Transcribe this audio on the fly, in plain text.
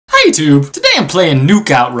YouTube! Today I'm playing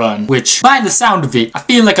Nuke Outrun, which, by the sound of it, I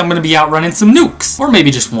feel like I'm gonna be outrunning some nukes. Or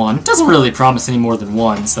maybe just one. It doesn't really promise any more than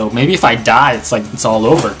one, so maybe if I die, it's like, it's all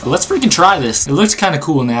over. But let's freaking try this. It looks kinda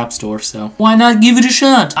cool in the App Store, so why not give it a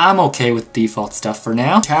shot? I'm okay with default stuff for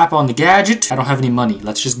now. Tap on the gadget. I don't have any money.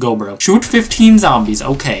 Let's just go, bro. Shoot 15 zombies.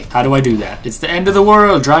 Okay, how do I do that? It's the end of the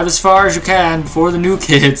world. Drive as far as you can before the nuke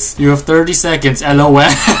hits. You have 30 seconds. LOL.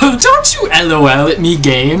 Don't you LOL at me,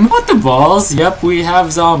 game. What the balls? Yep, we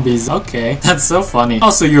have zombies. Okay, that's so funny.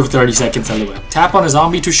 Also, you have 30 seconds. LOL. Tap on a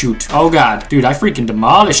zombie to shoot. Oh god. Dude, I freaking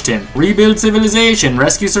demolished him. Rebuild civilization.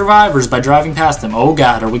 Rescue survivors by driving past them. Oh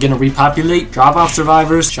god, are we gonna repopulate? Drop off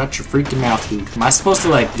survivors? Shut your freaking mouth, dude. Am I supposed to,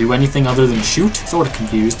 like, do anything other than shoot? Sort of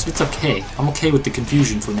confused. It's okay. I'm okay with the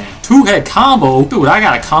confusion for now. 2-head combo? Dude, I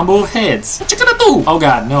got a combo of heads. What you gonna do? Oh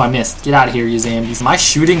god, no, I missed. Get out of here, you zombies. Am I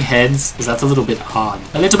shooting heads? Because that's a little bit odd.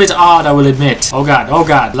 A little bit odd, I will admit. Oh god, oh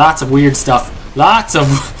god. Lots of weird stuff. Lots of...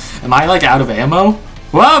 Am I, like, out of ammo?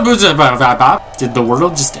 Did the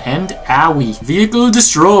world just end? Owie. Vehicle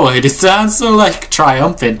destroyed. It sounds so, like,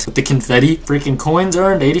 triumphant. With the confetti. Freaking coins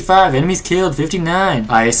earned. 85. Enemies killed. 59.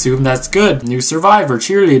 I assume that's good. New survivor.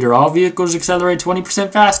 Cheerleader. All vehicles accelerate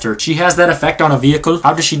 20% faster. She has that effect on a vehicle?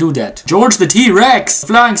 How does she do that? George the T-Rex.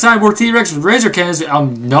 Flying cyborg T-Rex with razor cannons.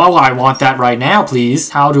 No, I want that right now, please.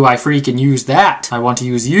 How do I freaking use that? I want to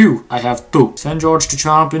use you. I have 2. Send George to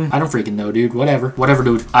chomping. I don't freaking know, dude. Whatever. Whatever,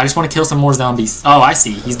 dude. I just want to kill some more zombies. Oh, I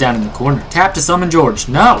see. He's down in the corner. Tap to summon George.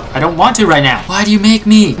 No, I don't want to right now. Why do you make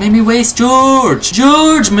me? Make me waste George.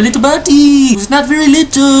 George, my little buddy, who's not very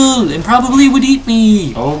little and probably would eat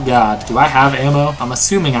me. Oh god. Do I have ammo? I'm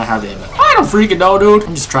assuming I have ammo. I don't freaking know, dude.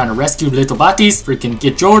 I'm just trying to rescue little buddies. Freaking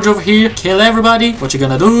get George over here. Kill everybody. What you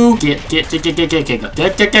gonna do? Get.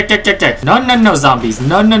 No, zombies.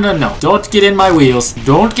 No. Don't get in my wheels.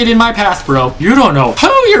 Don't get in my path, bro. You don't know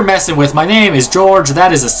who you're messing with. My name is George.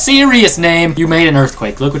 That is a serious name. You made an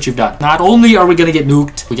earthquake. Look what you've done. Not only are we gonna get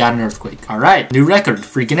nuked, we got an earthquake. Alright, new record.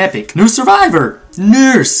 Freaking epic. New survivor.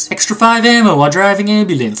 Nurse. Extra 5 ammo while driving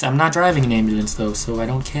ambulance. I'm not driving an ambulance though, so I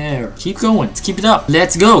don't care. Keep going. Let's keep it up.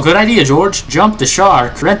 Let's go. Good idea, George. Jump the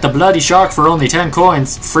shark. Rent the bloody shark for only 10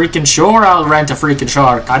 coins. Freaking sure I'll rent a freaking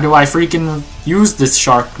shark. How do I freaking use this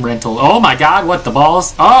shark rental? Oh my god, what the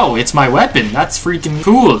balls? Oh, it's my weapon. That's freaking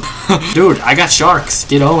cool. Dude, I got sharks.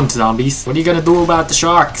 Get owned, zombies. What are you gonna do about the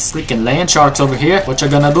sharks? Freaking land sharks over here. What you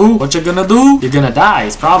gonna do? What you gonna do? You're gonna die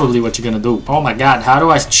is probably what you're gonna do. Oh my god, how do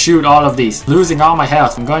I shoot all of these? Losing all my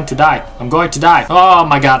health. I'm going to die. I'm going to die. Oh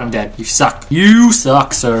my god, I'm dead. You suck. You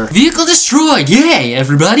suck, sir. Vehicle destroyed. Yay,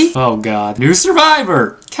 everybody. Oh god. New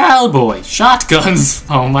survivor. Cowboy. Shotguns.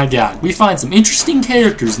 Oh my god. We find some interesting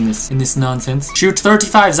characters in this nonsense. Shoot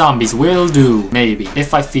 35 zombies. Will do. Maybe.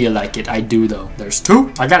 If I feel like it. I do though. There's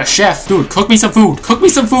 2. I got a chef. Dude, cook me some food. Cook me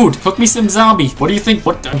some food. Cook me some zombie. What do you think?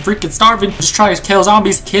 What? I'm freaking starving. Just try to kill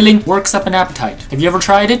zombies. Killing works up an appetite. Have you ever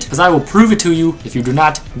tried it? Because I will prove it to you if you do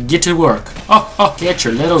not get to work. Oh, get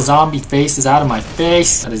your little zombie faces out of my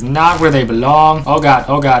face. That is not where they belong. Oh god.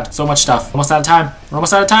 Oh god. So much stuff. Almost out of time. We're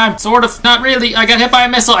almost out of time. Sort of. Not really. I got hit by a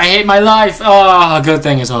missile. I hate my life. Oh, good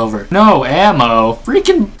thing it's over. No ammo.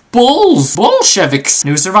 Freaking bulls. Bolsheviks.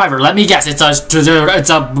 New survivor. Let me guess. It's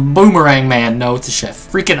a boomerang man. No, it's a chef.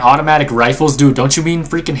 Freaking automatic rifles. Dude, don't you mean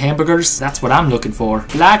freaking hamburgers? That's what I'm looking for.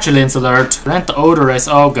 Flatulence alert. Rent the odorous.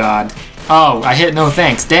 Oh, God. Oh, I hit no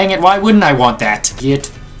thanks. Dang it. Why wouldn't I want that? Get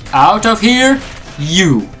out of here.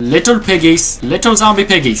 You little piggies, little zombie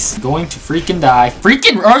piggies, going to freaking die.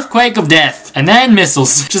 Freaking earthquake of death, and then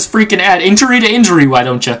missiles. Just freaking add injury to injury, why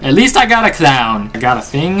don't you? At least I got a clown. I got a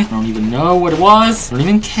thing. I don't even know what it was. I don't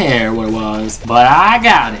even care what it was, but I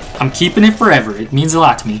got it. I'm keeping it forever. It means a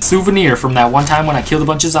lot to me. Souvenir from that one time when I killed a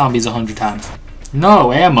bunch of zombies 100 times.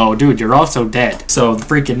 No ammo, dude, you're also dead. So the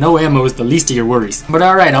freaking no ammo is the least of your worries. But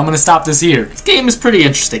alright, I'm gonna stop this here. This game is pretty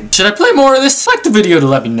interesting. Should I play more of this? Like the video to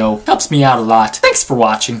let me know. Helps me out a lot. Thanks for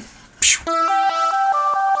watching.